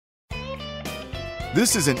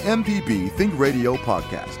This is an MPB Think Radio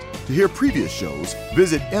podcast. To hear previous shows,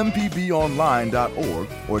 visit mpbonline.org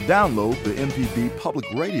or download the MPB Public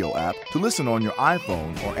Radio app to listen on your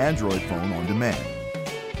iPhone or Android phone on demand.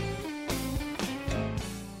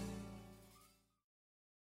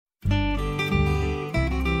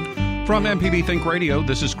 From MPB Think Radio,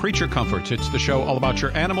 this is Creature Comforts. It's the show all about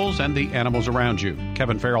your animals and the animals around you.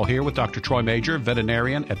 Kevin Farrell here with Dr. Troy Major,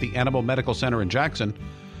 veterinarian at the Animal Medical Center in Jackson.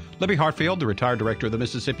 Libby Hartfield, the retired director of the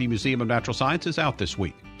Mississippi Museum of Natural Science, is out this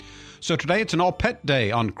week. So today it's an all-pet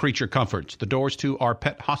day on Creature Comforts. The doors to our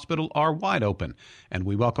pet hospital are wide open, and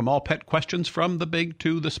we welcome all pet questions from the big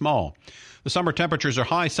to the small. The summer temperatures are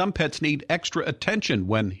high. Some pets need extra attention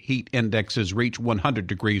when heat indexes reach 100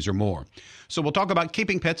 degrees or more. So we'll talk about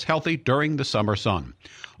keeping pets healthy during the summer sun.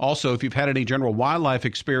 Also, if you've had any general wildlife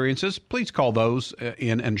experiences, please call those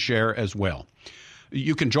in and share as well.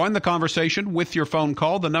 You can join the conversation with your phone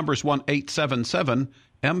call. The number is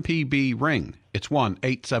 1-877-MPB-RING. It's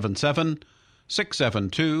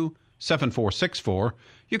 1-877-672-7464.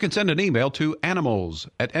 You can send an email to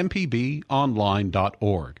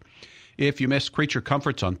animals@mpbonline.org. If you miss Creature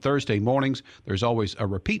Comforts on Thursday mornings, there's always a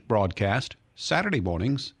repeat broadcast Saturday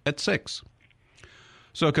mornings at 6.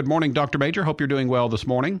 So good morning, Dr. Major. Hope you're doing well this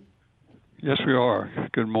morning. Yes, we are.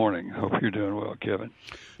 Good morning. Hope you're doing well, Kevin.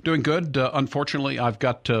 Doing good. Unfortunately, I've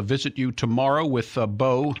got to visit you tomorrow with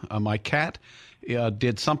Bo, my cat.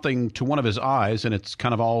 Did something to one of his eyes, and it's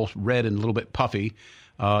kind of all red and a little bit puffy.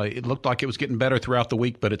 It looked like it was getting better throughout the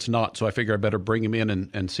week, but it's not, so I figure I better bring him in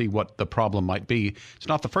and see what the problem might be. It's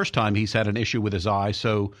not the first time he's had an issue with his eye,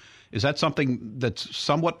 so is that something that's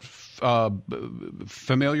somewhat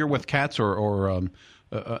familiar with cats or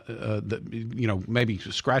maybe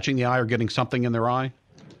scratching the eye or getting something in their eye?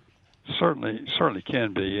 Certainly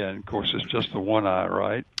can be, and of course it's just the one eye,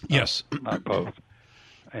 right? Yes. Not both.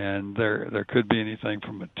 And there could be anything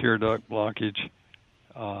from a tear duct blockage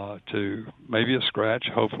to maybe a scratch,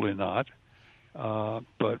 hopefully not.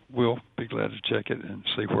 But we'll be glad to check it and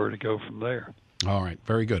see where to go from there. All right,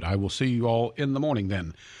 very good. I will see you all in the morning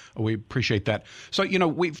then. We appreciate that. So,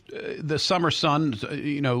 we've the summer sun,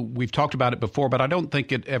 we've talked about it before, but I don't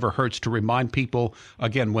think it ever hurts to remind people,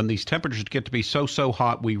 again, when these temperatures get to be so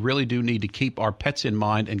hot, we really do need to keep our pets in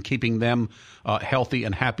mind and keeping them healthy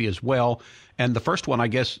and happy as well. And the first one, I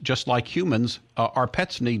guess, just like humans, our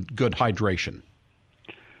pets need good hydration.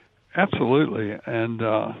 Absolutely. And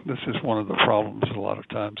this is one of the problems a lot of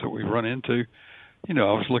times that we run into. I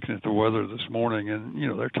was looking at the weather this morning, and,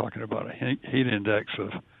 they're talking about a heat index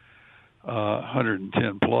of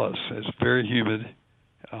 110 plus. It's very humid.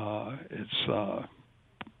 It's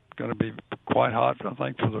going to be quite hot, I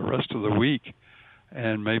think, for the rest of the week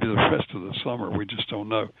and maybe the rest of the summer. We just don't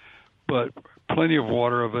know. But plenty of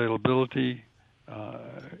water availability.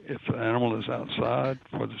 If the animal is outside,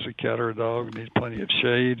 whether it's a cat or a dog, needs plenty of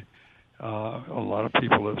shade. A lot of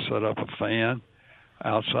people have set up a fan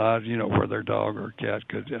outside, where their dog or cat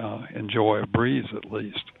could enjoy a breeze at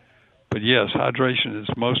least. But yes, hydration is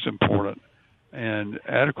most important, and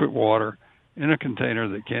adequate water in a container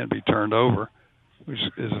that can't be turned over, which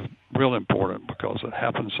is real important because it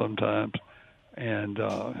happens sometimes, and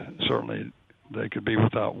certainly they could be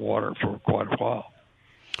without water for quite a while.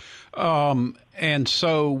 And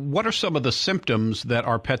so what are some of the symptoms that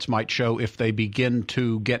our pets might show if they begin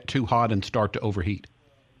to get too hot and start to overheat?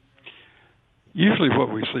 Usually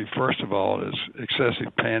what we see, first of all, is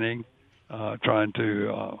excessive panting, trying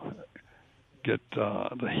to get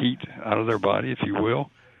the heat out of their body, if you will.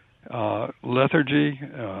 Lethargy,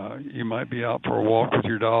 you might be out for a walk with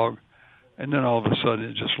your dog, and then all of a sudden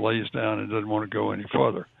it just lays down and doesn't want to go any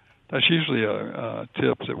further. That's usually a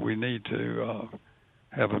tip that we need to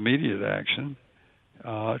have immediate action.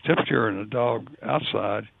 Temperature in a dog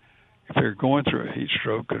outside, if they're going through a heat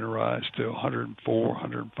stroke, can rise to 104,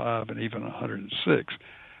 105, and even 106.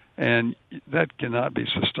 And that cannot be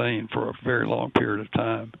sustained for a very long period of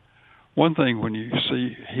time. One thing, when you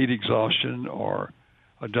see heat exhaustion or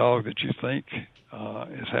a dog that you think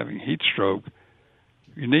is having heat stroke,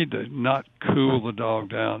 you need to not cool the dog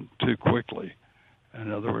down too quickly.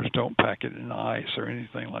 In other words, don't pack it in ice or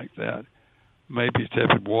anything like that. Maybe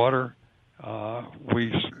tepid water.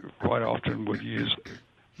 We quite often would use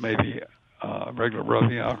maybe regular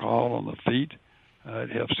rubbing alcohol on the feet. It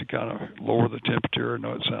helps to kind of lower the temperature. I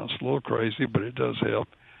know it sounds a little crazy, but it does help.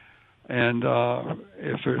 And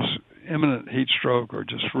if there's imminent heat stroke or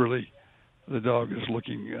just really the dog is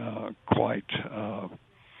looking quite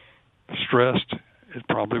stressed, it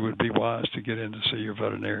probably would be wise to get in to see your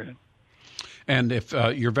veterinarian. And if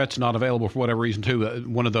your vet's not available for whatever reason, too,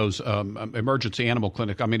 one of those emergency animal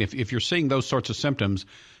clinic, I mean, if you're seeing those sorts of symptoms,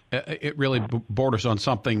 it really borders on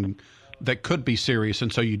something that could be serious,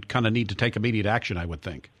 and so you kind of need to take immediate action, I would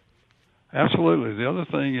think. Absolutely. The other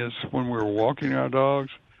thing is when we're walking our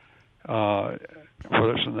dogs, whether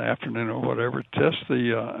it's in the afternoon or whatever, test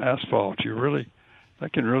the asphalt.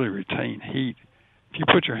 That can really retain heat. If you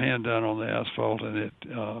put your hand down on the asphalt and it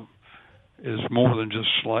is more than just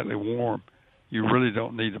slightly warm, you really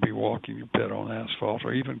don't need to be walking your pet on asphalt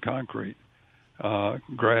or even concrete.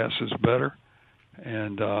 Grass is better,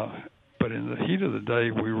 but in the heat of the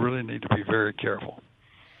day, we really need to be very careful.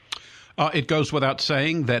 It goes without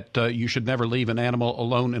saying that you should never leave an animal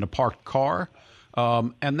alone in a parked car.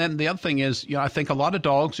 And then the other thing is, I think a lot of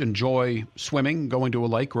dogs enjoy swimming, going to a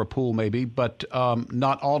lake or a pool maybe, but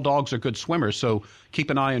not all dogs are good swimmers, so keep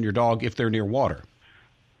an eye on your dog if they're near water.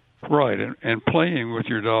 Right, and playing with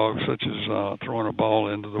your dog, such as throwing a ball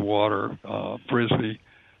into the water, frisbee,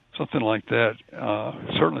 something like that,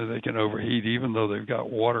 certainly they can overheat, even though they've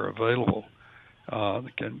got water available,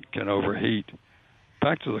 they can overheat.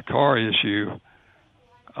 Back to the car issue,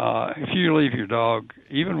 if you leave your dog,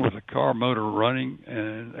 even with the car motor running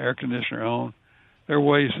and air conditioner on, there are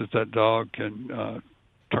ways that dog can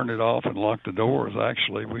turn it off and lock the doors.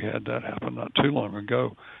 Actually, we had that happen not too long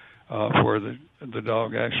ago, where the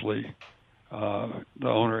dog actually, the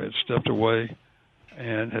owner had stepped away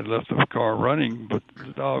and had left the car running, but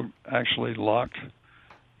the dog actually locked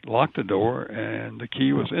the door, and the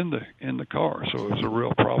key was in the car, so it was a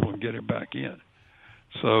real problem getting back in.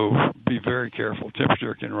 So be very careful.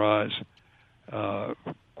 Temperature can rise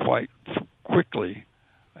quite quickly,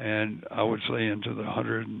 and I would say into the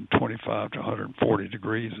 125 to 140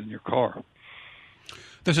 degrees in your car.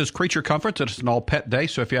 This is Creature Comforts. It's an all-pet day,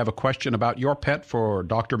 so if you have a question about your pet for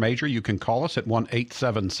Dr. Major, you can call us at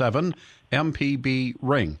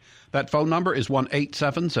 1-877-MPB-RING. That phone number is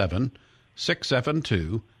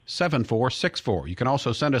 1-877-672-7464. You can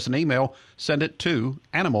also send us an email. Send it to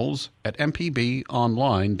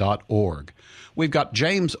animals@mpbonline.org. We've got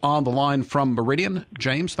James on the line from Meridian.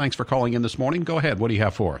 James, thanks for calling in this morning. Go ahead. What do you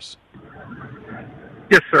have for us?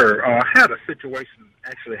 Yes, sir. I had a situation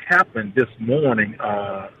actually happened this morning.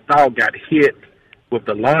 Dog got hit with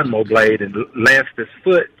the lawnmower blade and lanced his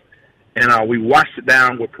foot, and we washed it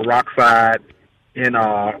down with peroxide and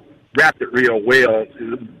wrapped it real well.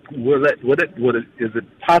 Is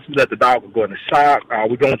it possible that the dog will go into shock?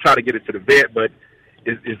 We're going to try to get it to the vet, but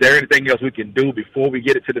is there anything else we can do before we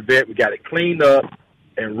get it to the vet? We got it cleaned up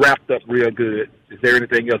and wrapped up real good. Is there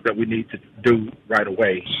anything else that we need to do right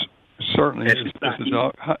away? Certainly. Is the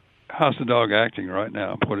dog, how's the dog acting right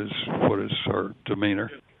now? What is her demeanor?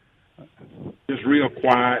 Just real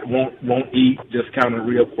quiet, won't eat, just kind of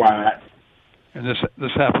real quiet. And this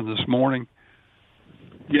happened this morning?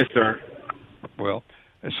 Yes, sir. Well,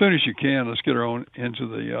 as soon as you can, let's get her on into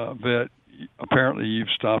the vet. Apparently you've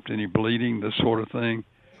stopped any bleeding, this sort of thing,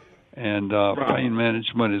 and pain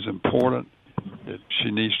management is important. That she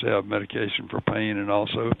needs to have medication for pain, and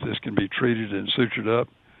also if this can be treated and sutured up,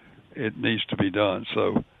 it needs to be done.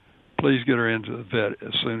 So please get her into the vet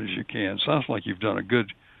as soon as you can. Sounds like you've done a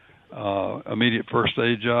good immediate first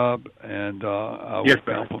aid job, and I would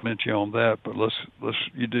compliment you on that, but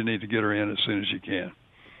you do need to get her in as soon as you can.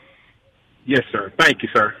 Yes, sir. Thank you,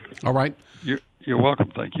 sir. All right. You're welcome.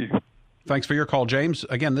 Thank you. Thanks for your call, James.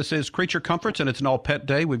 Again, this is Creature Comforts, and it's an all-pet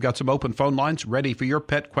day. We've got some open phone lines ready for your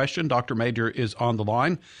pet question. Dr. Major is on the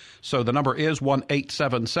line. So the number is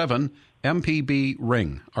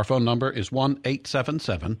 1-877-MPB-RING. Our phone number is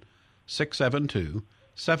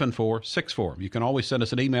 1-877-672-7464. You can always send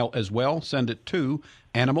us an email as well. Send it to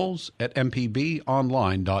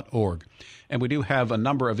animals@mpbonline.org. And we do have a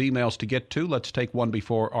number of emails to get to. Let's take one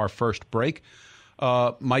before our first break.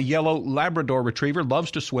 My yellow Labrador retriever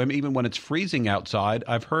loves to swim even when it's freezing outside.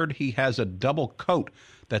 I've heard he has a double coat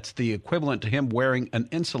that's the equivalent to him wearing an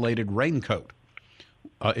insulated raincoat.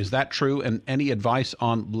 Is that true? And any advice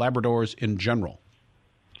on Labradors in general?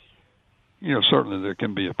 Certainly there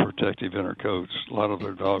can be a protective inner coats. A lot of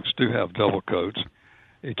their dogs do have double coats.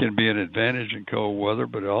 It can be an advantage in cold weather,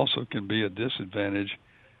 but it also can be a disadvantage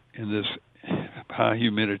in this high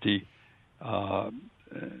humidity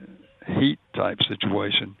heat type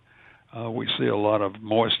situation. We see a lot of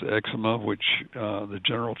moist eczema, which the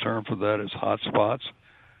general term for that is hot spots.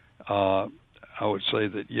 I would say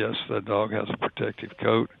that yes, that dog has a protective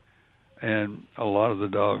coat, and a lot of the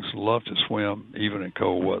dogs love to swim even in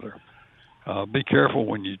cold weather. Be careful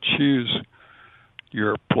when you choose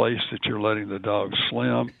your place that you're letting the dog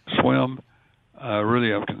swim. I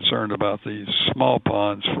really am concerned about these small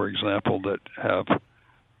ponds, for example, that have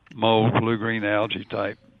mold, blue-green algae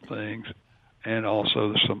type things, and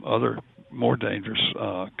also some other more dangerous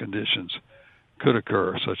conditions could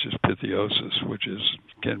occur, such as pitheosis, which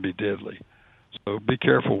can be deadly. So be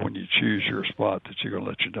careful when you choose your spot that you're going to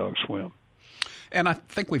let your dog swim. And I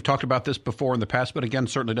think we've talked about this before in the past, but again,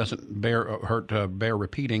 certainly doesn't bear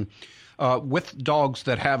repeating. With dogs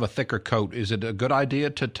that have a thicker coat, is it a good idea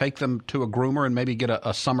to take them to a groomer and maybe get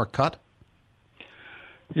a summer cut?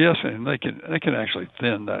 Yes, and they can actually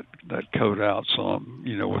thin that coat out some,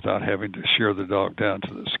 without having to shear the dog down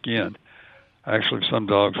to the skin. Actually, some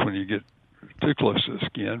dogs, when you get too close to the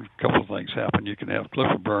skin, a couple of things happen. You can have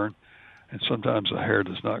clipper burn, and sometimes the hair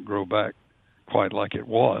does not grow back quite like it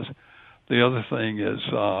was. The other thing is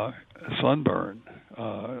sunburn.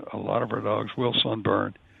 A lot of our dogs will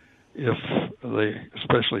sunburn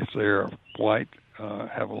especially if they're white,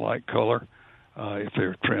 have a light color, if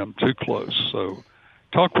they're trimmed too close. So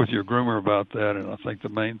talk with your groomer about that, and I think the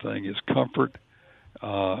main thing is comfort.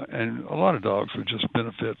 And a lot of dogs would just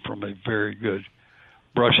benefit from a very good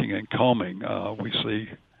brushing and combing. We see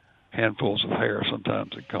handfuls of hair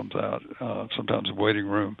sometimes that comes out. Sometimes the waiting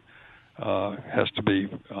room has to be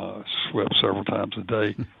swept several times a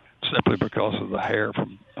day simply because of the hair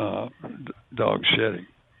from dogs shedding.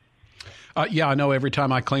 Yeah, I know every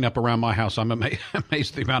time I clean up around my house, I'm amazed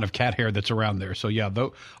at the amount of cat hair that's around there. So, yeah,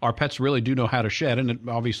 though our pets really do know how to shed, and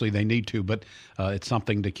obviously they need to, but it's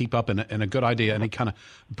something to keep up and a good idea. Any kind of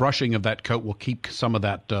brushing of that coat will keep some of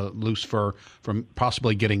that loose fur from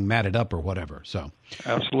possibly getting matted up or whatever. So,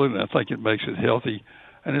 absolutely. I think it makes it healthy.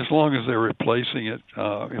 And as long as they're replacing it,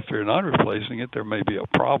 if they're not replacing it, there may be a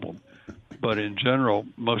problem. But in general,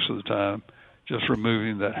 most of the time, just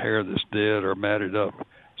removing that hair that's dead or matted up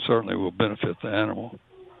certainly will benefit the animal.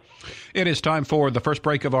 It is time for the first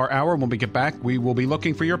break of our hour. When we get back, we will be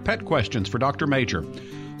looking for your pet questions for Dr. Major.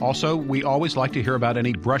 Also, we always like to hear about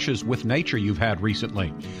any brushes with nature you've had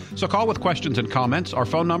recently. So call with questions and comments. Our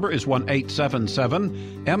phone number is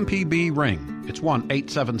 1-877-MPB-RING. It's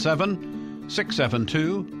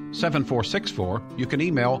 1-877-672-7464. You can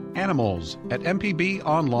email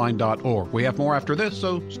animals@mpbonline.org. We have more after this,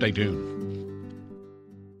 so stay tuned.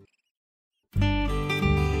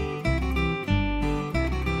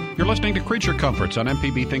 You're listening to Creature Comforts on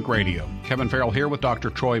MPB Think Radio. Kevin Farrell here with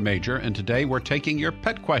Dr. Troy Major, and today we're taking your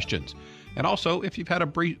pet questions. And also, if you've had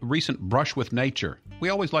a recent brush with nature, we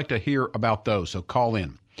always like to hear about those, so call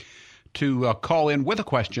in. To call in with a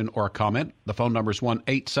question or a comment, the phone number is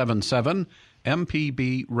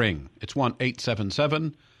 1-877-MPB-RING. It's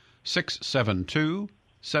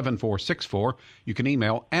 1-877-672-7464. You can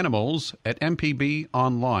email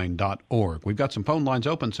animals@mpbonline.org. We've got some phone lines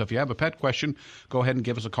open, so if you have a pet question, go ahead and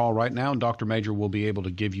give us a call right now, and Dr. Major will be able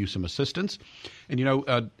to give you some assistance. And,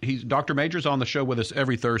 Dr. Major's on the show with us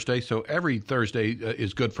every Thursday, so every Thursday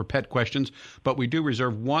is good for pet questions, but we do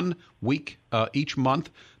reserve 1 week each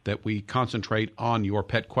month that we concentrate on your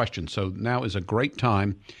pet questions. So now is a great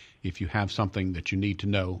time if you have something that you need to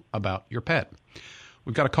know about your pet.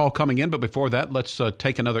 We've got a call coming in, but before that, let's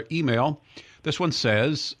take another email. This one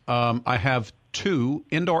says, I have 2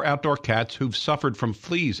 indoor-outdoor cats who've suffered from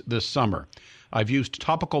fleas this summer. I've used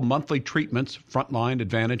topical monthly treatments, Frontline,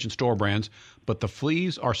 Advantage, and store brands, but the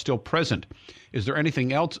fleas are still present. Is there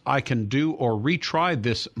anything else I can do or retry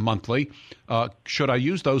this monthly? Should I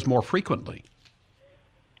use those more frequently?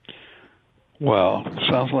 Well,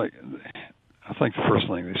 sounds like, I think the first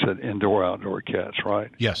thing they said, indoor-outdoor cats, right?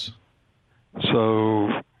 Yes.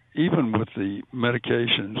 So even with the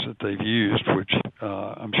medications that they've used, which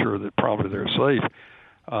I'm sure that probably they're safe,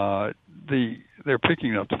 they're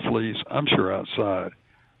picking up the fleas, I'm sure, outside.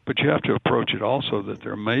 But you have to approach it also that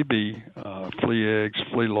there may be flea eggs,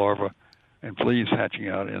 flea larvae, and fleas hatching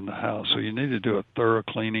out in the house. So you need to do a thorough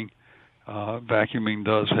cleaning. Vacuuming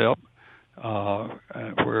does help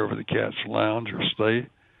wherever the cats lounge or stay.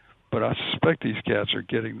 But I suspect these cats are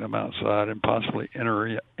getting them outside and possibly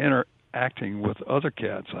interacting with other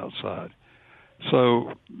cats outside.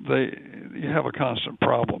 So you have a constant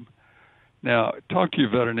problem. Now, talk to your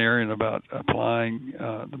veterinarian about applying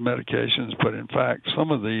the medications, but in fact, some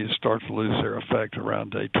of these start to lose their effect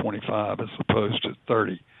around day 25 as opposed to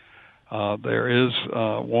 30. There is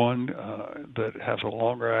one that has a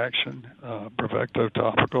longer action, Bravecto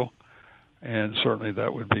topical, and certainly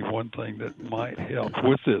that would be one thing that might help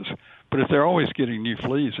with this. But if they're always getting new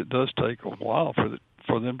fleas, it does take a while for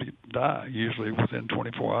them to die, usually within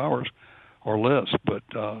 24 hours or less. But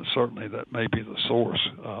certainly that may be the source.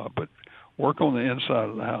 But work on the inside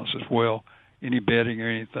of the house as well. Any bedding or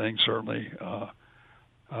anything, certainly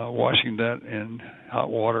washing that in hot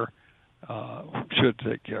water should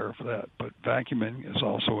take care of that. But vacuuming is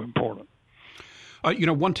also important.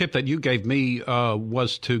 One tip that you gave me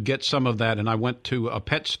was to get some of that, and I went to a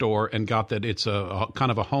pet store and got that. It's a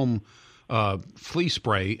kind of a home flea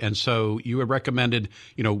spray, and so you had recommended,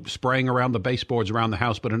 spraying around the baseboards around the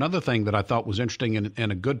house. But another thing that I thought was interesting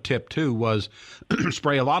and a good tip too was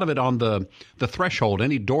spray a lot of it on the threshold.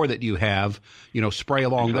 Any door that you have, spray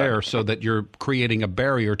along there so that you're creating a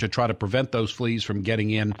barrier to try to prevent those fleas from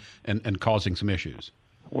getting in and causing some issues.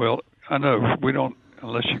 Well, I know we don't,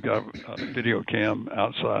 unless you've got a video cam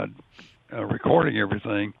outside recording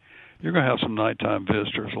everything, you're going to have some nighttime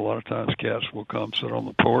visitors. A lot of times cats will come sit on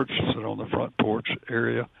the porch, sit on the front porch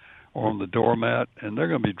area or on the doormat, and they're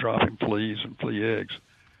going to be dropping fleas and flea eggs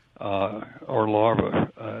or larvae,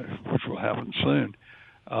 which will happen soon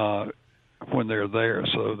when they're there.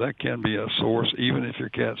 So that can be a source. Even if your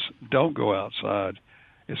cats don't go outside,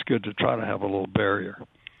 it's good to try to have a little barrier.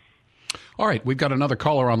 All right, we've got another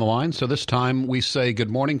caller on the line, so this time we say good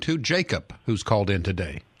morning to Jacob, who's called in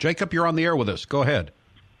today. Jacob, you're on the air with us. Go ahead.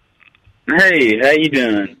 Hey, how you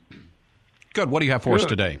doing? Good. What do you have for us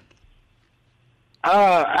today?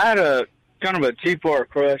 I had a kind of a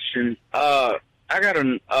two-part question. I got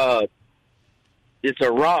it's a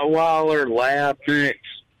Rottweiler Lab mix,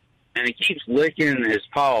 and he keeps licking his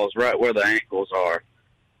paws right where the ankles are,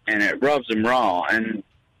 and it rubs them raw. And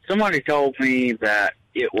somebody told me that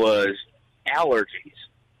it was allergies,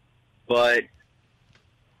 but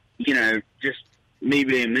just me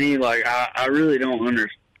being me, like I really don't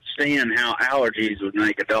understand how allergies would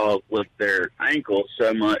make a dog lick their ankles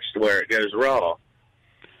so much to where it goes raw.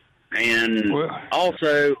 And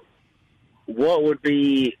also, what would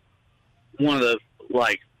be what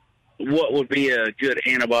would be a good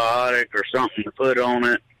antibiotic or something to put on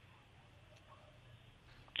it?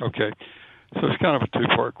 Okay. So it's kind of a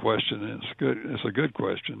two-part question, and it's good. It's a good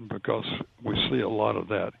question because we see a lot of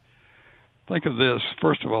that. Think of this.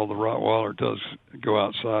 First of all, the Rottweiler does go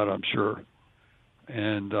outside, I'm sure.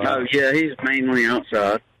 And oh yeah, he's mainly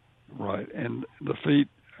outside. Right, and the feet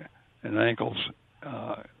and ankles.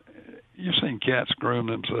 You've seen cats groom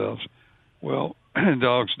themselves. Well,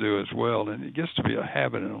 dogs do as well, and it gets to be a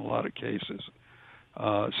habit in a lot of cases.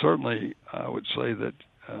 Certainly, I would say that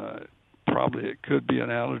probably it could be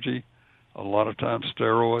an allergy. A lot of times,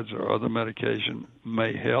 steroids or other medication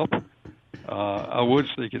may help. I would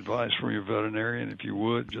seek advice from your veterinarian if you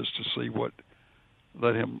would, just to see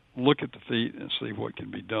let him look at the feet and see what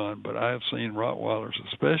can be done. But I have seen Rottweilers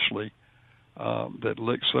especially that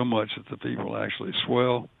lick so much that the feet will actually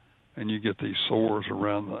swell, and you get these sores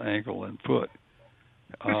around the ankle and foot.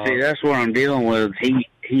 See, that's what I'm dealing with. He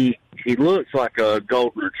looks like a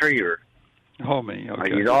golden retriever. Oh, me, okay.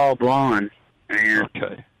 Like he's all blonde, and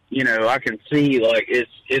okay. I can see like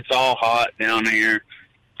it's all hot down there,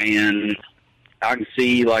 and I can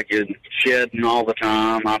see like it's shedding all the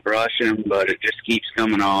time. I brush him, but it just keeps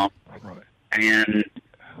coming off. Right. And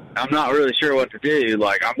I'm not really sure what to do.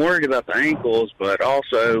 Like, I'm worried about the ankles, but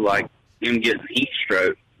also like him getting heat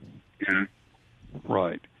stroke.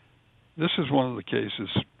 Right. This is one of the cases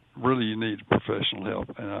really you need professional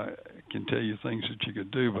help, and I can tell you things that you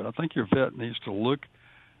could do, but I think your vet needs to look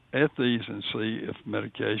at these and see if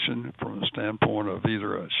medication from the standpoint of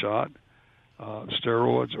either a shot,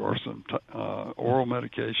 steroids, or some oral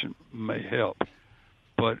medication may help.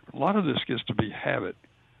 But a lot of this gets to be habit.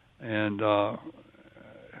 And I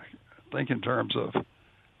think in terms of,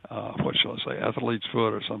 what shall I say, athlete's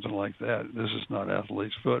foot or something like that. This is not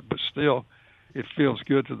athlete's foot, but still it feels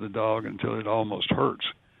good to the dog until it almost hurts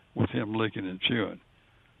with him licking and chewing.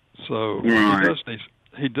 So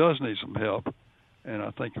he does need some help. And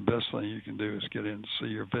I think the best thing you can do is get in to see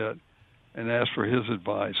your vet and ask for his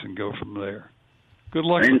advice and go from there. Good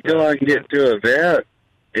luck. Until I can get to a vet,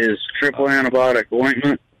 is triple antibiotic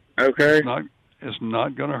ointment okay? It's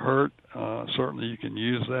not going to hurt. Certainly you can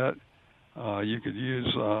use that. You could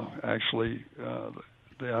use actually the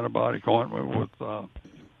antibiotic ointment with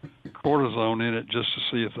cortisone in it just to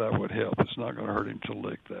see if that would help. It's not going to hurt him to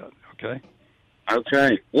lick that, okay?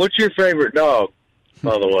 Okay. What's your favorite dog,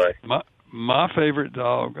 by the way? My favorite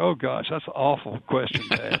dog, oh gosh, that's an awful question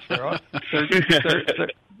to ask.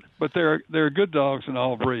 But there are good dogs in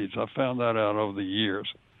all breeds. I found that out over the years.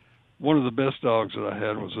 One of the best dogs that I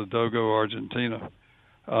had was a Dogo Argentina.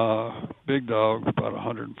 Big dog, about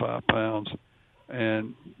 105 pounds.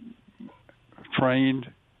 And trained,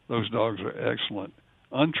 those dogs are excellent.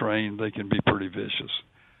 Untrained, they can be pretty vicious.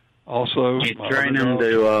 Also, you train them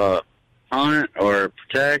to hunt or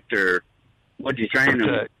protect, or what do you train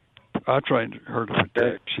them? I trained her to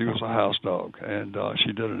protect. She was a house dog, and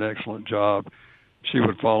she did an excellent job. She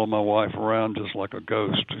would follow my wife around just like a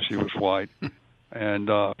ghost. She was white, and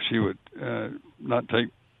she would not take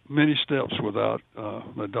many steps without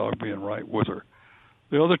the dog being right with her.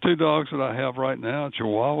 The other two dogs that I have right now,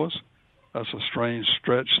 Chihuahuas. That's a strange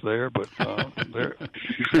stretch there, but they're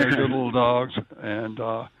good little dogs. And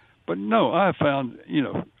but no, I found,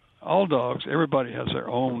 all dogs, everybody has their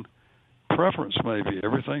own preference, maybe.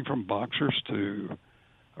 Everything from boxers to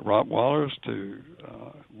Rottweilers to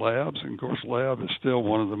Labs. And, of course, Lab is still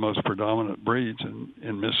one of the most predominant breeds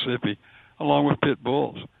in Mississippi, along with Pit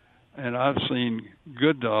Bulls. And I've seen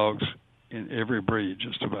good dogs in every breed,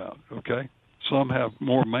 just about, okay? Some have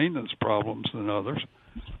more maintenance problems than others,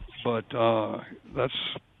 but that's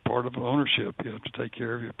part of ownership. You have to take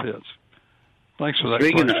care of your pets. Thanks for that.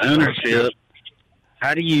 Speaking of ownership,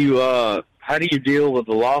 how do you deal with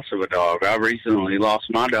the loss of a dog? I recently lost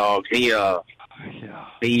my dog. He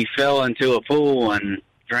fell into a pool and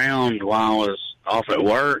drowned while I was off at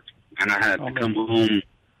work, and I had to come home.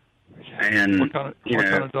 And what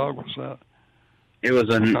kind of dog was that? It was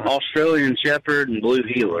an Australian Shepherd and Blue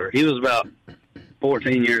Heeler. He was about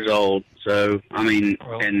 14 years old. So,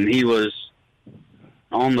 and he was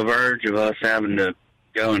on the verge of us having to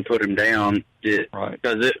go and put him down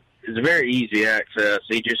because it's very easy access.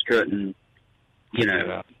 He just couldn't,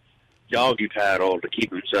 doggy paddle to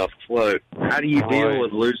keep himself afloat. How do you deal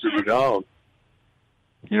with losing a dog?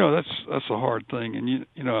 That's a hard thing. And,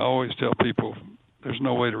 I always tell people there's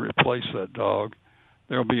no way to replace that dog.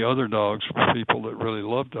 There'll be other dogs for people that really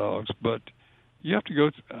love dogs, but you have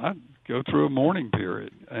to go through a mourning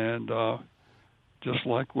period. And just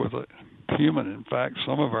like with a human, in fact,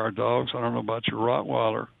 some of our dogs, I don't know about your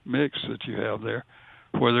Rottweiler mix that you have there,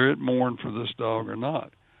 whether it mourned for this dog or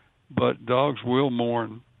not. But dogs will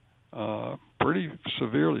mourn pretty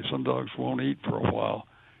severely. Some dogs won't eat for a while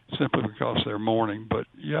simply because they're mourning. But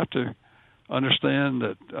you have to understand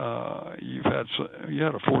that you had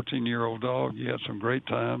a 14-year-old dog. You had some great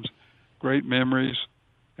times, great memories,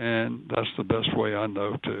 and that's the best way I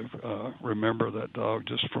know to remember that dog,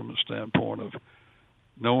 just from the standpoint of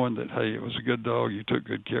knowing that, hey, it was a good dog, you took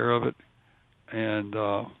good care of it, and,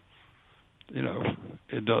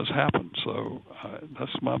 it does happen. So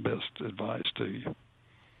that's my best advice to you.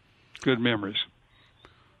 Good memories.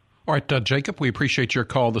 All right, Jacob, we appreciate your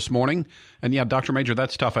call this morning. And, yeah, Dr. Major,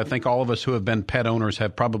 that's tough. I think all of us who have been pet owners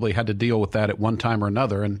have probably had to deal with that at one time or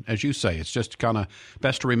another. And as you say, it's just kind of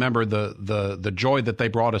best to remember the joy that they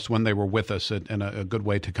brought us when they were with us, and a good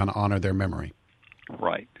way to kind of honor their memory.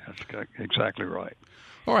 Right. That's exactly right.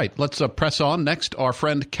 All right, let's press on. Next, our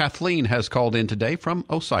friend Kathleen has called in today from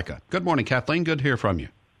Osaka. Good morning, Kathleen. Good to hear from you.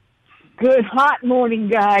 Good hot morning,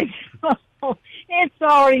 guys. It's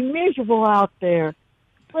already miserable out there.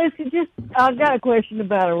 Listen, I've got a question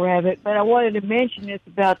about a rabbit, but I wanted to mention this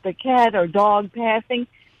about the cat or dog passing.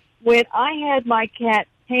 When I had my cat,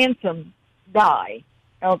 Handsome, die,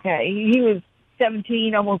 okay, he was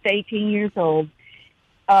 17, almost 18 years old,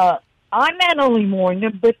 I not only mourned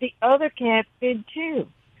him, but the other cats did too.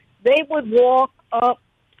 They would walk up,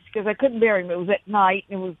 because I couldn't bury him. It was at night,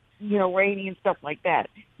 and it was, rainy and stuff like that.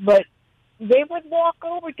 But they would walk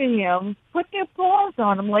over to him, put their paws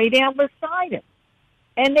on him, lay down beside him.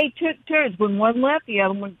 And they took turns. When one left, the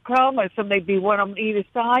other one would come, or somebody'd be one on either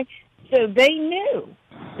side. So they knew.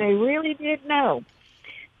 They really did know.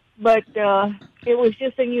 But it was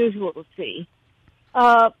just unusual to see.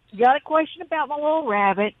 Got a question about my little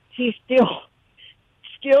rabbit. She's still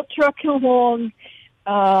trucking along.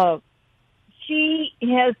 She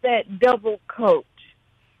has that double coat.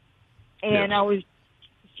 And yes.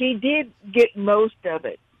 She did get most of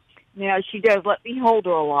it. Now, she does let me hold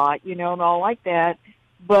her a lot, and all like that.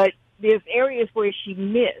 But there's areas where she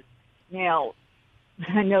missed. Now,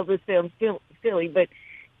 I know this sounds silly, but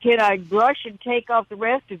can I brush and take off the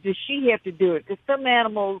rest, or does she have to do it? Because some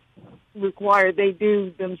animals require they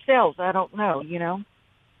do themselves. I don't know,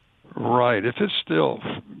 Right. If it's still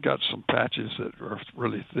got some patches that are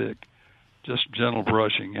really thick, just gentle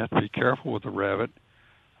brushing. You have to be careful with the rabbit.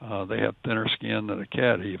 They have thinner skin than a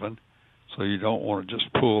cat even, so you don't want to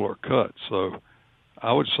just pull or cut. So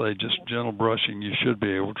I would say just gentle brushing, you should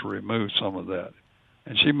be able to remove some of that.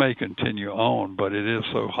 And she may continue on, but it is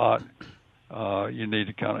so hot, you need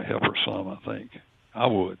to kind of help her some, I think. I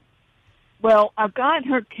would. Well, I've got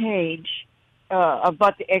her cage. I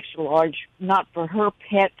bought the extra large, not for her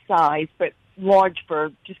pet size, but large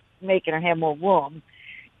for just making her have more room.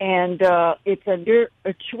 And it's under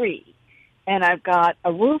a tree. And I've got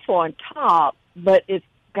a roof on top, but it's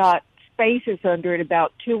got spaces under it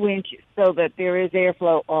about 2 inches so that there is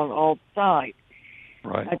airflow on all sides.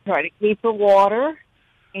 Right. I try to keep her water,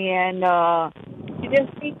 and she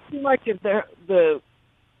doesn't eat too much of the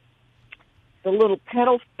little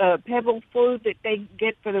pebble food that they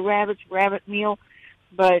get for the rabbit meal.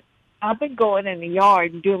 but I've been going in the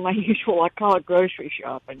yard and doing my usual, I call it grocery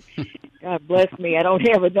shopping. God bless me, I don't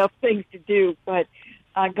have enough things to do, but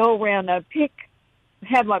I go around,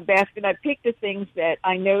 have my basket, I pick the things that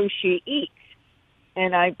I know she eats,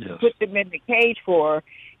 and I put them in the cage for her.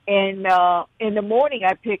 And in the morning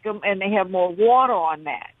I pick them, and they have more water on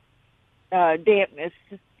that dampness,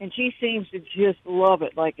 and she seems to just love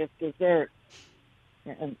it like it's dessert.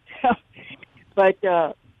 And, but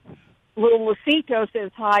little Lucito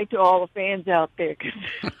says hi to all the fans out there, because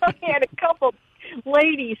I had a couple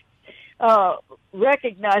ladies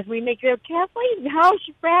recognize me, and they go, Kathleen, how's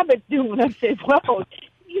your rabbit doing? I said, well,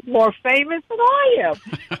 he's more famous than I am.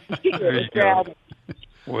 There you go.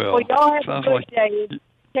 Well, y'all have a good day.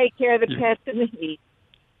 Take care of the pets in the heat.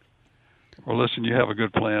 Well, listen, you have a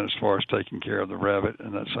good plan as far as taking care of the rabbit,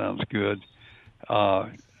 and that sounds good.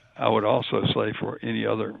 I would also say for any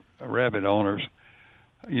other rabbit owners,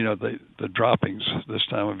 the droppings this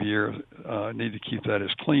time of year need to keep that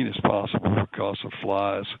as clean as possible because of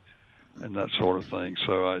flies and that sort of thing.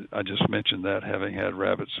 So I just mentioned that, having had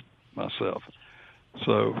rabbits myself.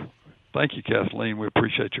 So thank you, Kathleen. We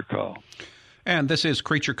appreciate your call. And this is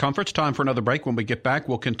Creature Comforts. Time for another break. When we get back,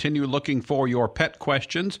 we'll continue looking for your pet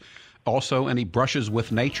questions. Also, any brushes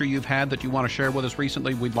with nature you've had that you want to share with us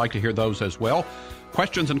recently, we'd like to hear those as well.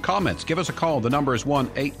 Questions and comments, give us a call. The number is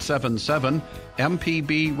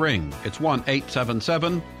 1-877-MPB-RING. It's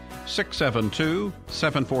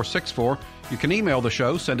 1-877-672-7464. You can email the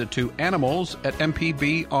show, send it to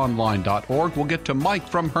animals@mpbonline.org. We'll get to Mike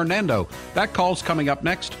from Hernando. That call's coming up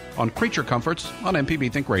next on Creature Comforts on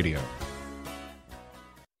MPB Think Radio.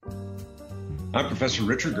 I'm Professor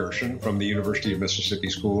Richard Gershon from the University of Mississippi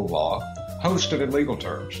School of Law, host of In Legal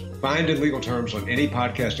Terms. Find In Legal Terms on any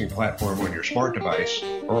podcasting platform on your smart device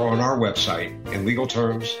or on our website,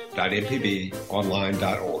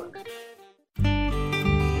 inlegalterms.mpbonline.org.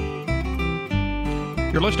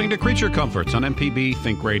 You're listening to Creature Comforts on MPB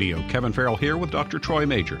Think Radio. Kevin Farrell here with Dr. Troy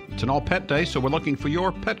Major. It's an all-pet day, so we're looking for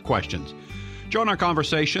your pet questions. Join our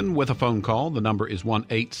conversation with a phone call. The number is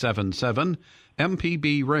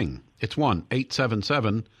 1-877-MPB-RING. It's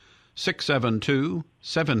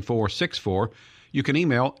 1-877-672-7464. You can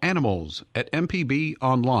email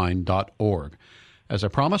animals@mpbonline.org. As I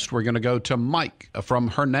promised, we're going to go to Mike from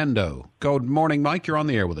Hernando. Good morning, Mike. You're on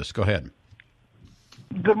the air with us. Go ahead.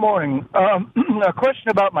 Good morning. A question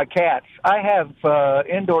about my cats. I have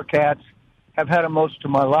indoor cats, have had them most of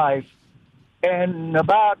my life. And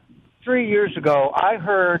about 3 years ago, I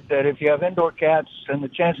heard that if you have indoor cats, and the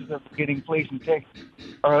chances of getting fleas and ticks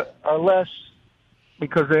are less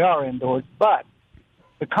because they are indoors. But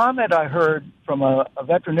the comment I heard from a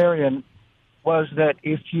veterinarian was that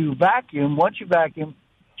if you vacuum, once you vacuum,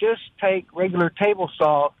 just take regular table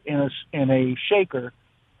salt in a shaker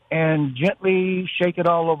and gently shake it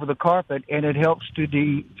all over the carpet, and it helps to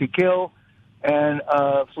kill and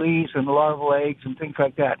fleas and larval eggs and things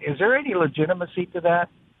like that. Is there any legitimacy to that?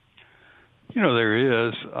 There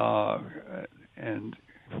is, and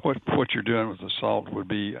what you're doing with the salt would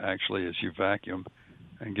be actually, as you vacuum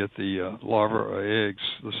and get the larvae or eggs,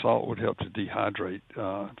 the salt would help to dehydrate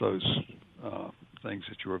those things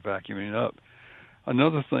that you were vacuuming up.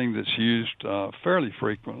 Another thing that's used fairly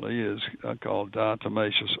frequently is called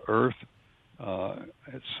diatomaceous earth.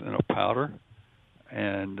 It's in a powder,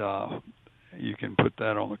 and you can put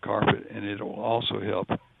that on the carpet, and it will also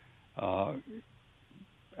help.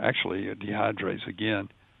 Actually, it dehydrates again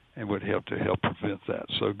and would help prevent that.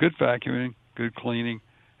 So good vacuuming, good cleaning,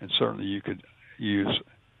 and certainly you could use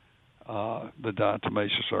the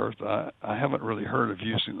diatomaceous earth. I haven't really heard of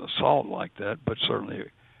using the salt like that, but certainly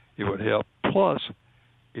it would help. Plus,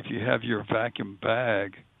 if you have your vacuum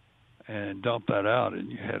bag and dump that out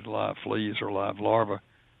and you had live fleas or live larvae,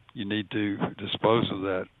 you need to dispose of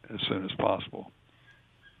that as soon as possible.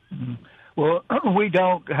 Mm-hmm. Well, we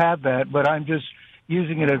don't have that, but I'm just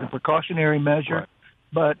using it as a precautionary measure. Right.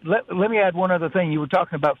 But let me add one other thing. You were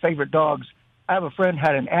talking about favorite dogs. I have a friend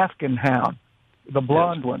had an Afghan hound, the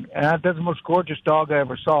blonde one, and that's the most gorgeous dog I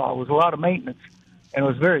ever saw. It was a lot of maintenance, and it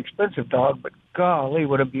was a very expensive dog, but golly,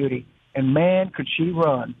 what a beauty. And, man, could she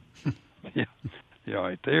run. Yeah,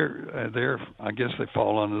 right. They're I guess they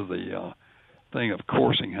fall under the thing of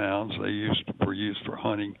coursing hounds. They were used for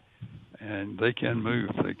hunting, and they can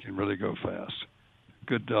move. They can really go fast.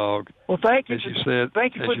 Good dog. Well, thank you. As you said,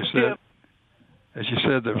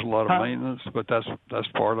 there's a lot of maintenance, but that's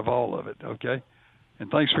part of all of it. Okay,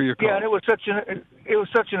 and thanks for your call. Yeah, and it was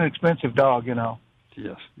such an expensive dog,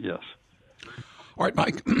 Yes. All right,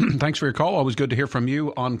 Mike. Thanks for your call. Always good to hear from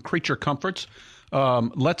you on Creature Comforts.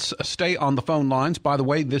 Let's stay on the phone lines. By the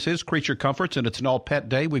way, this is Creature Comforts, and it's an all-pet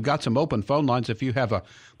day. We've got some open phone lines. If you have a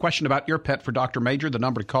question about your pet for Dr. Major, the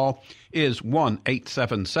number to call is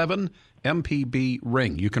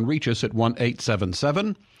 1-877-MPB-RING. You can reach us at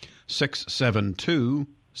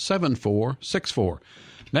 1-877-672-7464.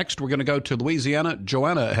 Next, we're going to go to Louisiana.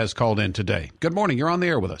 Joanna has called in today. Good morning. You're on the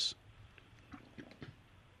air with us.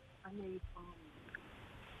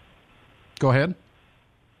 Go ahead.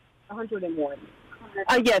 101.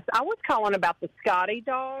 Yes, I was calling about the Scotty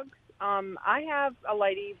dogs. I have a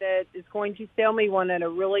lady that is going to sell me one at a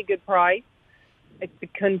really good price,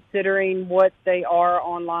 considering what they are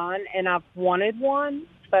online, and I've wanted one,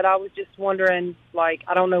 but I was just wondering, like,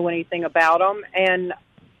 I don't know anything about them, and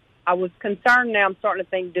I was concerned. Now I'm starting to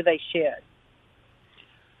think, do they shed?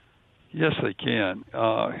 Yes, they can.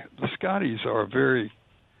 The Scotties are a very,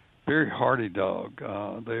 very hardy dog.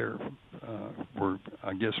 They're were,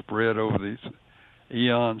 I guess, bred over these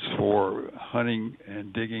eons for hunting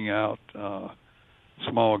and digging out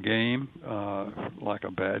small game, like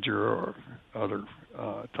a badger or other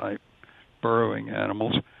type burrowing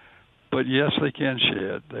animals. But yes, they can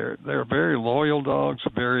shed. They're very loyal dogs.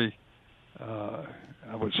 Very, I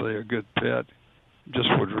would say, a good pet. Just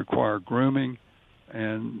would require grooming,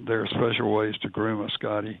 and there are special ways to groom a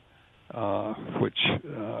Scotty, which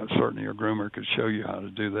certainly a groomer could show you how to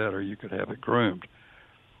do that, or you could have it groomed.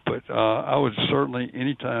 But I would certainly,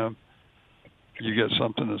 anytime you get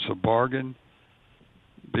something that's a bargain,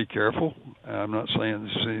 be careful. I'm not saying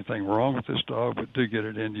there's anything wrong with this dog, but do get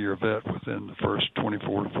it into your vet within the first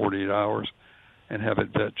 24 to 48 hours and have it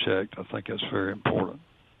vet checked. I think that's very important.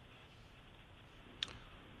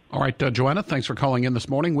 All right, Joanna, thanks for calling in this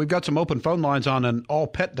morning. We've got some open phone lines on an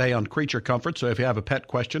all-pet day on Creature Comfort, so if you have a pet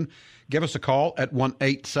question, give us a call at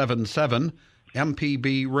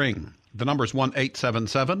 1-877-MPB-RING. The number is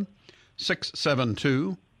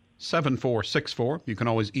 1-877-672-7464. You can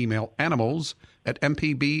always email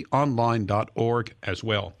animals@mpbonline.org as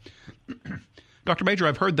well. Dr. Major,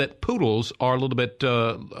 I've heard that poodles are a little bit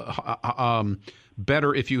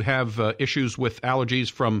better if you have issues with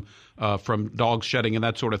allergies from dogs shedding and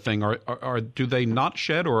that sort of thing. Do they not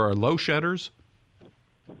shed, or are low shedders?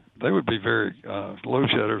 They would be very low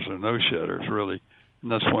shedders or no shedders, really,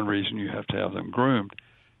 and that's one reason you have to have them groomed.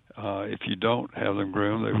 If you don't have them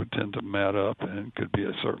groomed, they would tend to mat up and could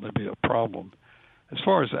certainly be a problem. As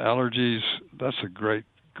far as allergies, that's a great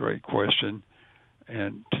question.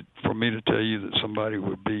 And for me to tell you that somebody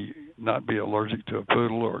would not be allergic to a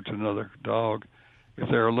poodle or to another dog, if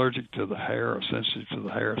they're allergic to the hair or sensitive to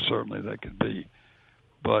the hair, certainly they could be.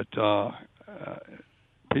 But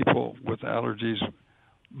people with allergies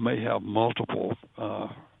may have multiple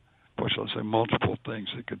things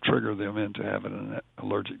that could trigger them into having an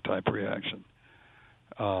allergic type reaction.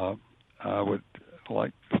 I would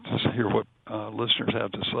like to hear what listeners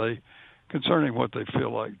have to say concerning what they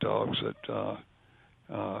feel like dogs that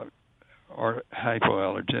are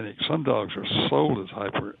hypoallergenic. Some dogs are sold as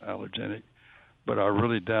hyperallergenic, but I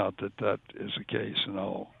really doubt that is the case in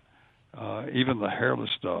all. Even the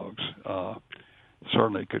hairless dogs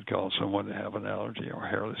certainly could cause someone to have an allergy, or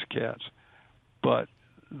hairless cats, but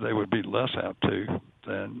they would be less apt to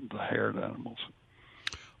than the haired animals.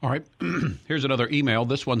 All right. Here's another email.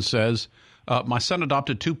 This one says, my son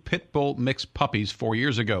adopted 2 pit bull mixed puppies 4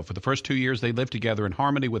 years ago. For the first 2 years, they lived together in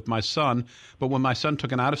harmony with my son. But when my son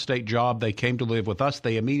took an out-of-state job, they came to live with us.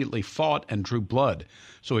 They immediately fought and drew blood.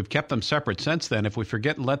 So we've kept them separate since then. If we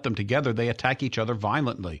forget and let them together, they attack each other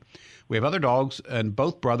violently. We have other dogs, and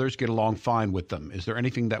both brothers get along fine with them. Is there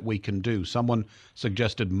anything that we can do? Someone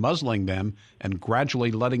suggested muzzling them and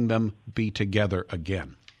gradually letting them be together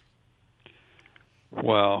again.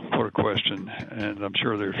 Wow, what a question. And I'm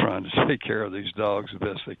sure they're trying to take care of these dogs the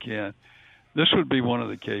best they can. This would be one of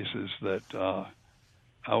the cases that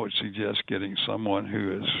I would suggest getting someone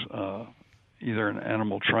who is either an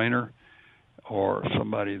animal trainer or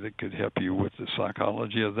somebody that could help you with the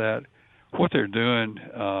psychology of that. What they're doing,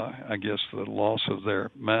 I guess the loss of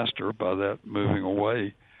their master by that moving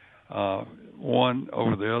away, one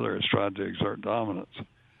over the other has tried to exert dominance.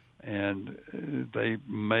 And they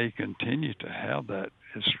may continue to have that.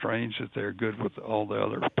 It's strange that they're good with all the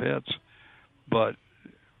other pets, but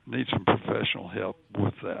need some professional help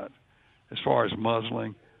with that. As far as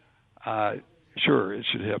muzzling, sure, it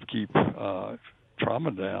should help keep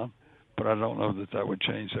trauma down, but I don't know that would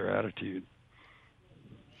change their attitude.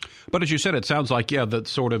 But as you said, it sounds like, that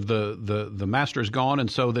sort of the master's gone,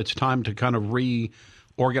 and so it's time to kind of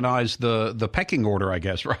reorganize the pecking order, I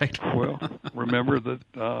guess, right? Well, remember that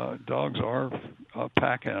dogs are a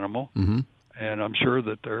pack animal, mm-hmm. and I'm sure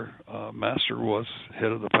that their master was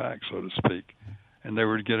head of the pack, so to speak. and they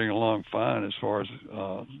were getting along fine as far as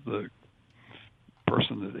the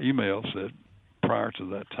person that emailed said prior to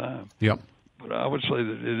that time. Yep. But I would say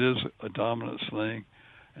that it is a dominance thing,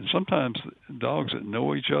 and sometimes dogs that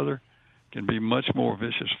know each other can be much more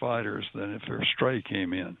vicious fighters than if their stray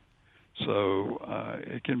came in. So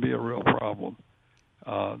it can be a real problem.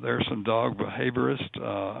 There are some dog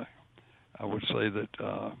behaviorists. I would say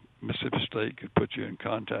that Mississippi State could put you in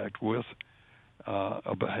contact with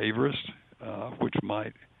a behaviorist, which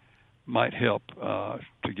might help to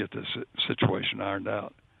get this situation ironed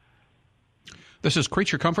out. This is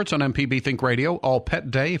Creature Comforts on MPB Think Radio, all pet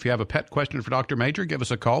day. If you have a pet question for Dr. Major, give us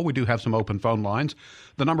a call. We do have some open phone lines.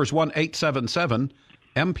 The number is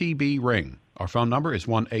 1-877-MPB-RING. Our phone number is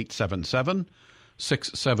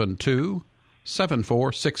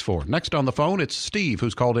 1-877-672-7464. Next on the phone, it's Steve,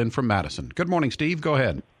 who's called in from Madison. Good morning, Steve. Go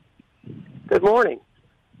ahead. Good morning.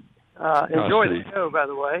 Enjoy the show, by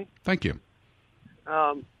the way. Thank you.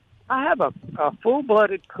 I have a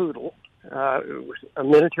full-blooded poodle, a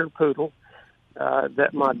miniature poodle,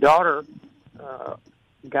 that my daughter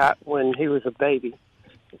got when he was a baby.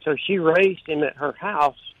 So she raised him at her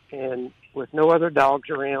house and with no other dogs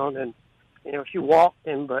around, and she walked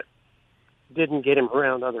him but didn't get him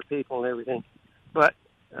around other people and everything. But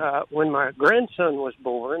when my grandson was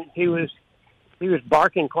born, he was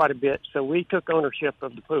barking quite a bit, so we took ownership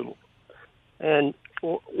of the poodle. And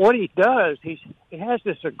what he does, he has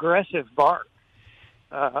this aggressive bark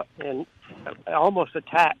and almost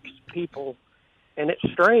attacks people. And it's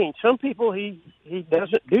strange. Some people he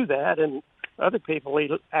doesn't do that, and other people he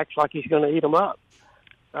acts like he's going to eat them up.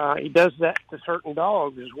 He does that to certain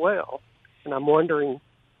dogs as well. And I'm wondering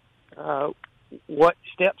what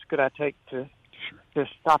steps could I take to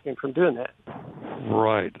stop him from doing that?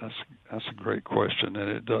 Right. That's a great question, and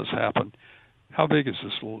it does happen. How big is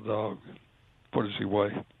this little dog? What does he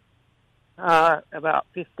weigh? About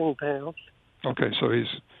 15 pounds. Okay, so he's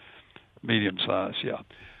medium size, yeah.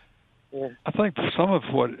 Yeah. I think some of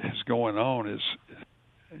what is going on is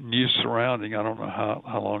new surrounding. I don't know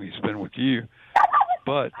how long he's been with you,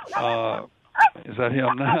 but is that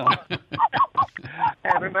him now? I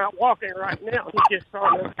have him out walking right now. He just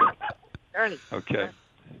saw me. Okay.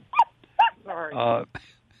 Sorry.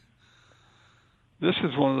 This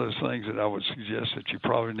is one of those things that I would suggest that you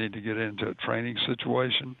probably need to get into a training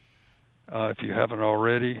situation. If you haven't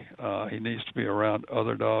already, he needs to be around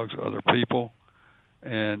other dogs, other people.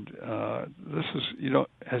 And this is,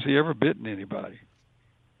 has he ever bitten anybody?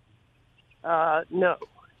 No.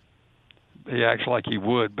 He acts like he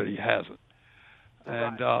would, but he hasn't.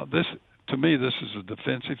 And this, to me, this is a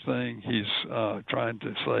defensive thing. He's trying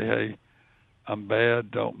to say, hey, I'm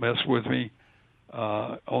bad, don't mess with me.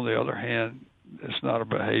 On the other hand, it's not a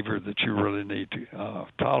behavior that you really need to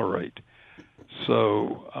tolerate.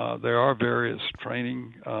 So there are various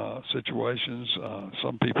training situations.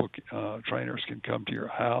 Some people, trainers, can come to your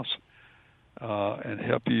house and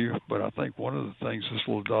help you. But I think one of the things this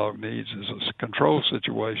little dog needs is a control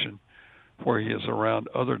situation where he is around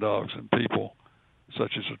other dogs and people,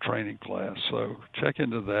 such as a training class. So check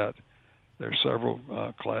into that. There are several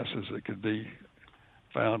classes that could be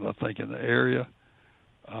found, I think, in the area,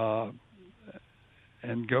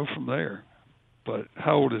 and go from there. But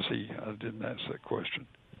how old is he? I didn't ask that question.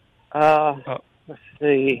 Let's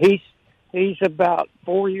see. He's about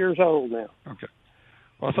 4 years old now. Okay.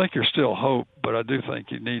 Well, I think there's still hope, but I do think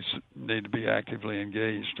you need to be actively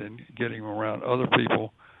engaged in getting him around other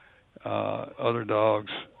people, other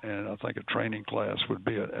dogs, and I think a training class would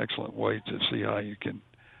be an excellent way to see how you can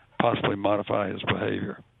possibly modify his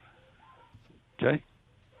behavior. Okay?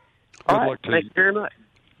 All right. Thank you very much.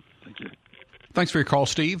 Thank you. Thanks for your call,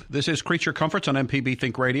 Steve. This is Creature Comforts on MPB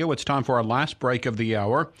Think Radio. It's time for our last break of the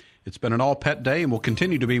hour. It's been an all-pet day and will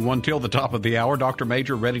continue to be one till the top of the hour. Dr.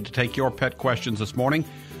 Major ready to take your pet questions this morning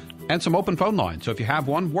and some open phone lines. So if you have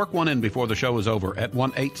one, work one in before the show is over at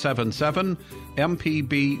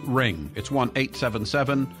 1-877-MPB-RING. It's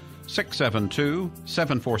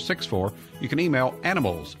 1-877-672-7464. You can email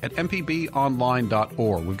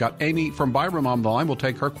animals@mpbonline.org. We've got Amy from Byram on the line. We'll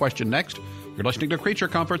take her question next. You're listening to Creature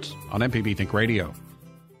Comforts on MPB Think Radio.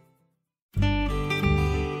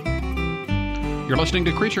 You're listening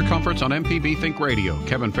to Creature Comforts on MPB Think Radio.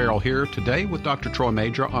 Kevin Farrell here today with Dr. Troy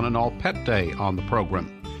Major on an all-pet day on the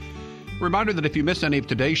program. Reminder that if you miss any of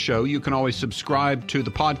today's show, you can always subscribe to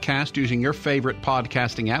the podcast using your favorite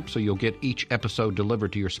podcasting app so you'll get each episode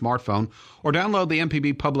delivered to your smartphone, or download the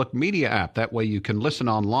MPB Public Media app. That way you can listen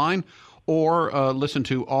online or listen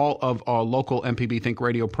to all of our local MPB Think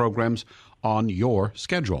Radio programs on your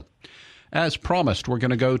schedule. As promised, we're going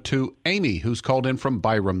to go to Amy, who's called in from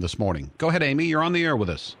Byram this morning. Go ahead, Amy. You're on the air with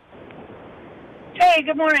us. Hey,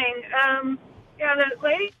 good morning. The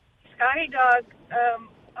lady Scotty dog.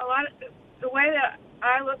 The way that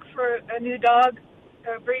I look for a new dog,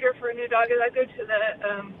 a breeder for a new dog, is I go to the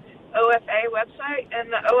OFA website,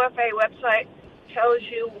 and the OFA website tells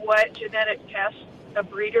you what genetic tests a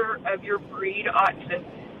breeder of your breed ought to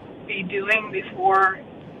be doing before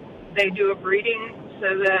they do a breeding,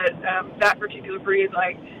 so that that particular breed,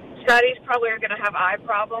 like Scotties, probably are going to have eye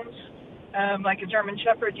problems. Like a German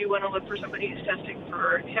Shepherd, you want to look for somebody who's testing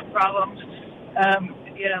for hip problems.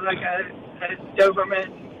 Like a Doberman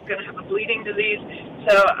going to have a bleeding disease.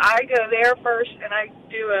 So I go there first, and I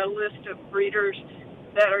do a list of breeders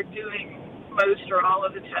that are doing most or all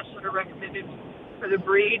of the tests that are recommended for the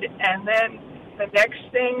breed. And then the next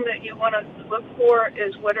thing that you want to look for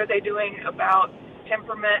is what are they doing about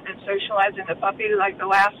temperament and socializing the puppy. Like the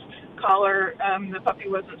last caller, the puppy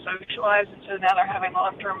wasn't socialized, and so now they're having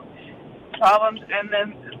long-term problems. And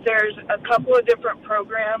then there's a couple of different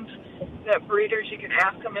programs that breeders, you can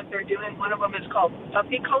ask them if they're doing. One of them is called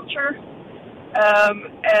Puppy Culture,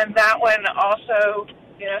 and that one also,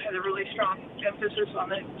 has a really strong emphasis on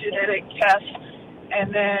the genetic test.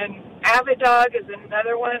 And then Avidog is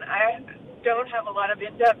another one. I don't have a lot of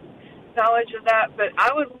in-depth knowledge of that, but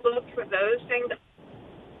I would look for those things,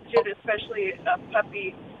 especially a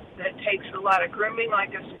puppy that takes a lot of grooming,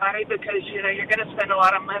 like a Scotty, because you're going to spend a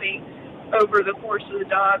lot of money over the course of the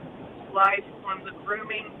dog's life on the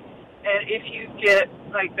grooming. And if you get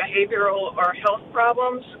like behavioral or health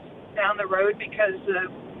problems down the road because the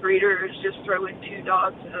breeder is just throwing two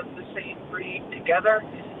dogs of the same breed together,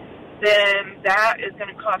 then that is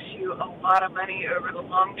going to cost you a lot of money over the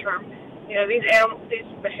long term. These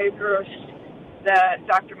behaviorists that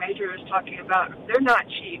Dr. Major is talking about, they're not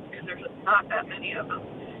cheap because there's not that many of them.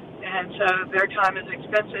 And so their time is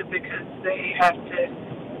expensive because they have to,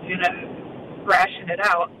 ration it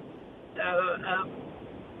out. So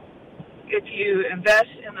if you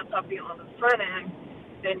invest in the puppy on the front end,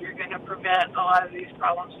 then you're going to prevent a lot of these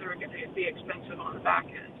problems that are going to be expensive on the back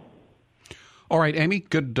end. All right, Amy,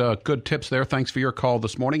 good tips there. Thanks for your call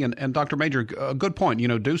this morning. And Dr. Major, a good point.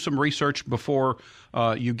 Do some research before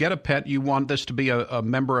you get a pet. You want this to be a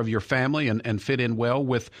member of your family and fit in well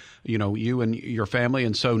with, you and your family.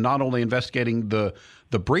 And so not only investigating the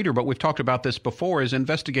breeder, but we've talked about this before, is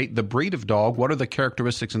investigate the breed of dog. What are the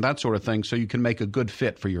characteristics and that sort of thing so you can make a good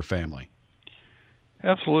fit for your family?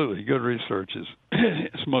 Absolutely. Good research is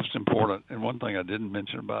most important. And one thing I didn't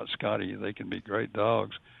mention about Scotty, they can be great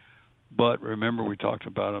dogs. But remember, we talked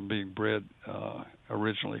about them being bred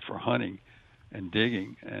originally for hunting and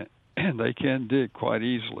digging, and they can dig quite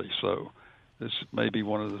easily. So this may be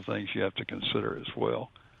one of the things you have to consider as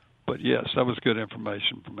well. But, yes, that was good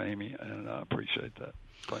information from Amy, and I appreciate that.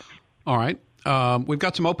 Thanks. All right. We've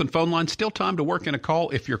got some open phone lines. Still time to work in a call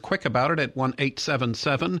if you're quick about it at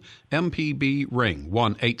 1-877-MPB-RING,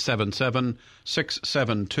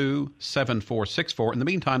 1-877-672-7464. In the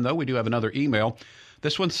meantime, though, we do have another email.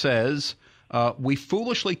 This one says, we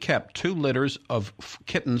foolishly kept 2 litters of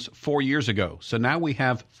kittens 4 years ago. So now we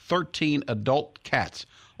have 13 adult cats,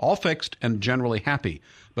 all fixed and generally happy.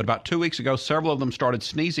 But about 2 weeks ago, several of them started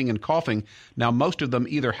sneezing and coughing. Now most of them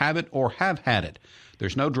either have it or have had it.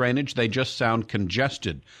 There's no drainage. They just sound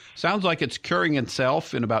congested. Sounds like it's curing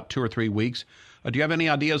itself in about 2 or 3 weeks. Do you have any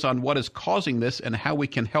ideas on what is causing this and how we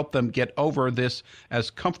can help them get over this as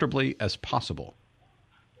comfortably as possible?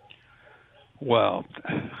 Well,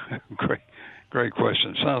 great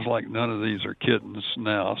question. Sounds like none of these are kittens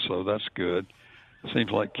now, so that's good. It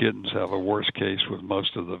seems like kittens have a worse case with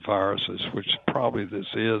most of the viruses, which probably this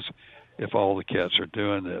is if all the cats are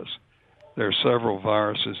doing this. There are several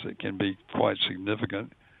viruses that can be quite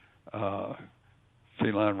significant.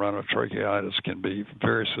 Feline rhinotracheitis can be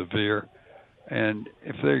very severe, and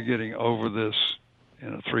if they're getting over this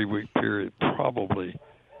in a 3-week period, probably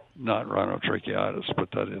not rhinotracheitis,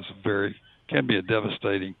 but that is can be a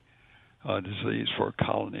devastating disease for a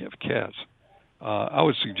colony of cats. I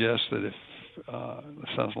would suggest that if it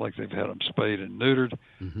sounds like they've had them spayed and neutered,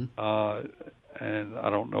 and I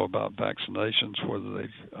don't know about vaccinations, whether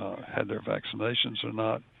they've had their vaccinations or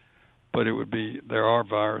not, but there are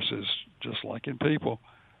viruses, just like in people,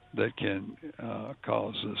 that can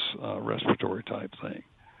cause this respiratory type thing.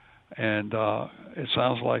 And it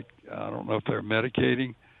sounds like, I don't know if they're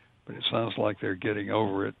medicating, but it sounds like they're getting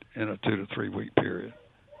over it in a 2 to 3 week period.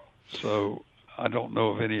 So I don't know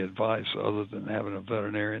of any advice other than having a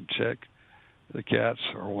veterinarian check the cats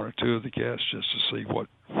or 1 or 2 of the cats just to see what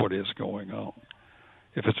is going on.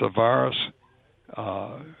 If it's a virus,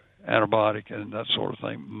 antibiotic and that sort of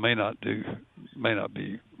thing may not be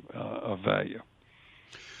of value.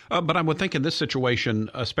 But I would think in this situation,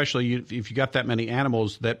 especially if you got that many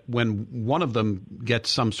animals, that when one of them gets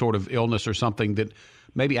some sort of illness or something, that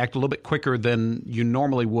maybe act a little bit quicker than you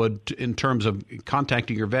normally would in terms of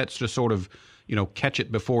contacting your vets to sort of, catch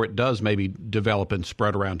it before it does maybe develop and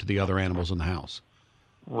spread around to the other animals in the house.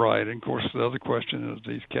 Right. And, of course, the other question is,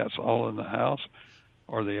 these cats all in the house,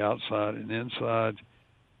 or the outside and inside?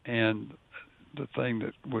 And the thing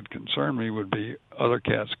that would concern me would be other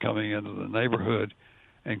cats coming into the neighborhood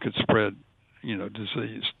and could spread,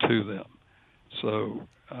 disease to them. So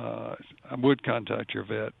I would contact your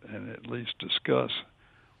vet and at least discuss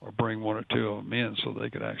or bring one or two of them in so they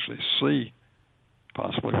could actually see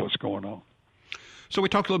possibly what's going on. So we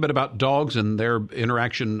talked a little bit about dogs and their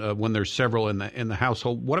interaction when there's several in the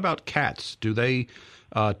household. What about cats? Do they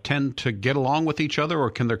tend to get along with each other, or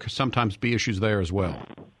can there sometimes be issues there as well?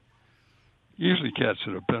 Usually cats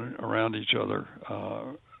that have been around each other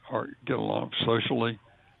get along socially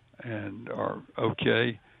and are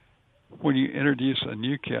okay. When you introduce a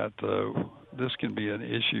new cat, though, this can be an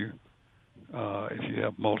issue if you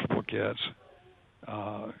have multiple cats,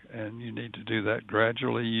 and you need to do that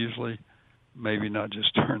gradually usually. Maybe not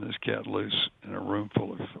just turn this cat loose in a room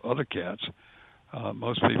full of other cats.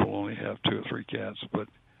 Most people only have 2 or 3 cats, but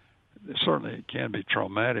certainly it can be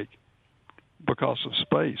traumatic because of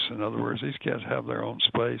space. In other words, these cats have their own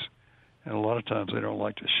space, and a lot of times they don't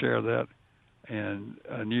like to share that, and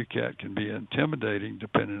a new cat can be intimidating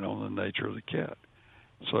depending on the nature of the cat.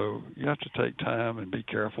 So you have to take time and be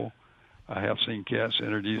careful. I have seen cats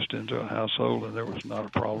introduced into a household, and there was not a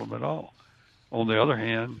problem at all. On the other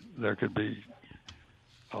hand, there could be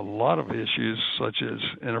a lot of issues such as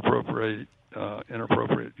inappropriate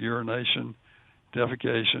urination,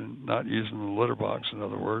 defecation, not using the litter box, in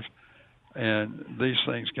other words, and these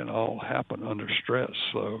things can all happen under stress.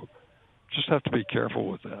 So just have to be careful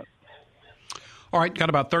with that. All right, got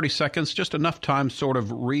about 30 seconds, just enough time sort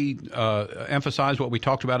of re-emphasize what we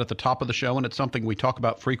talked about at the top of the show, and it's something we talk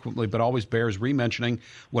about frequently but always bears re-mentioning.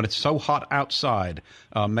 When it's so hot outside,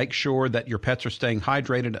 make sure that your pets are staying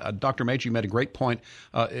hydrated. Dr. Major, you made a great point.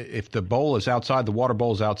 If the bowl is outside, the water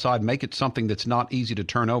bowl is outside, make it something that's not easy to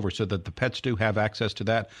turn over so that the pets do have access to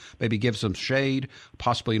that. Maybe give some shade,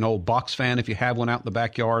 possibly an old box fan if you have one out in the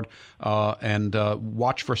backyard, and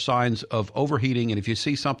watch for signs of overheating. And if you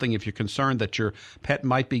see something, if you're concerned that your pet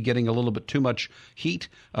might be getting a little bit too much heat,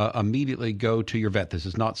 immediately go to your vet. This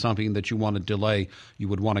is not something that you want to delay. You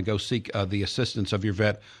would want to go seek the assistance of your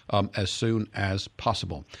vet as soon as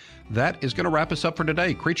possible. That is going to wrap us up for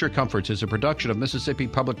today. Creature Comforts is a production of Mississippi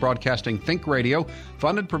Public Broadcasting Think Radio,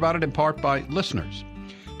 funded, provided in part by listeners.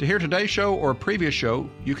 To hear today's show or a previous show,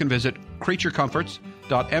 you can visit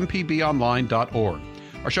creaturecomforts.mpbonline.org.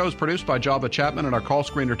 Our show is produced by Java Chapman, and our call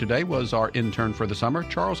screener today was our intern for the summer,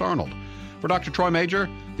 Charles Arnold. For Dr. Troy Major,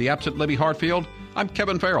 the absent Libby Hartfield, I'm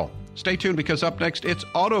Kevin Farrell. Stay tuned because up next, it's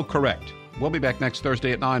AutoCorrect. We'll be back next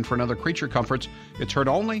Thursday at 9 for another Creature Comforts. It's heard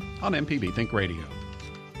only on MPB Think Radio.